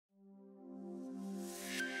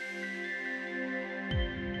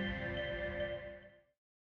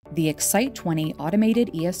The Excyte 20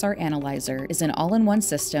 Automated ESR Analyzer is an all-in-one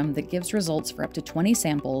system that gives results for up to 20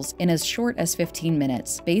 samples in as short as 15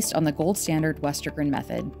 minutes, based on the gold standard Westergren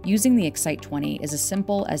method. Using the Excyte 20 is as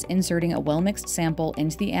simple as inserting a well-mixed sample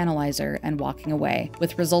into the analyzer and walking away,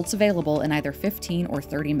 with results available in either 15 or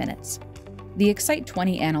 30 minutes. The Excyte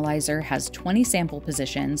 20 analyzer has 20 sample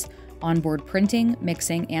positions, onboard printing,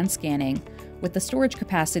 mixing, and scanning, with the storage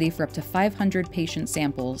capacity for up to 500 patient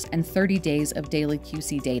samples and 30 days of daily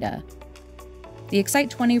QC data. The Excyte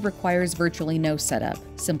 20 requires virtually no setup,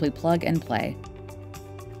 simply plug and play.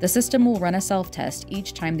 The system will run a self-test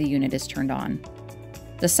each time the unit is turned on.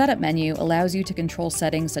 The setup menu allows you to control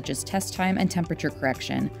settings such as test time and temperature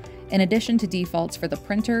correction, in addition to defaults for the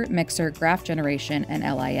printer, mixer, graph generation, and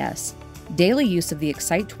LIS. Daily use of the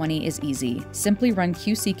Excyte 20 is easy. Simply run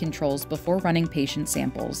QC controls before running patient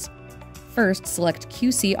samples. First, select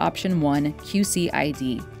QC Option 1 QC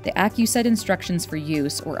ID. The AccuSet Instructions for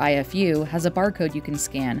Use, or IFU, has a barcode you can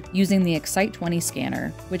scan using the Excyte 20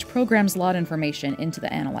 scanner, which programs lot information into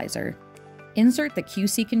the analyzer. Insert the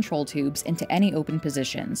QC control tubes into any open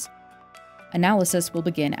positions. Analysis will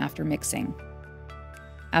begin after mixing.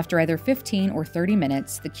 After either 15 or 30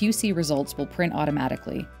 minutes, the QC results will print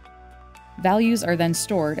automatically. Values are then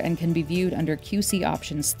stored and can be viewed under QC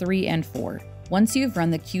Options 3 and 4. Once you've run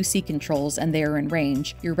the QC controls and they are in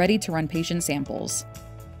range, you're ready to run patient samples.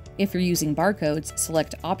 If you're using barcodes,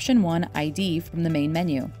 select Option 1 ID from the main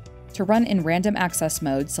menu. To run in random access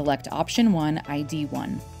mode, select Option 1 ID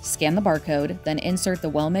 1. Scan the barcode, then insert the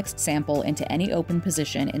well-mixed sample into any open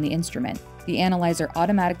position in the instrument. The analyzer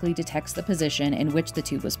automatically detects the position in which the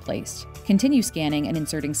tube was placed. Continue scanning and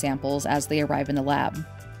inserting samples as they arrive in the lab.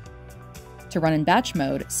 To run in batch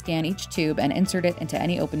mode, scan each tube and insert it into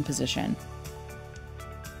any open position.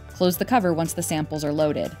 Close the cover once the samples are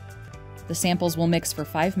loaded. The samples will mix for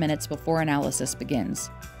 5 minutes before analysis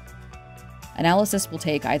begins. Analysis will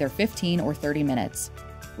take either 15 or 30 minutes.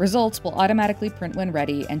 Results will automatically print when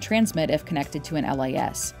ready and transmit if connected to an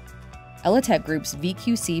LIS. ELITechGroup's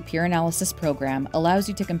VQC peer analysis program allows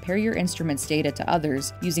you to compare your instrument's data to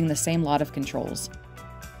others using the same lot of controls.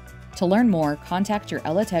 To learn more, contact your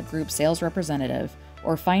ELITechGroup sales representative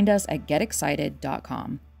or find us at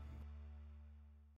getexcited.com.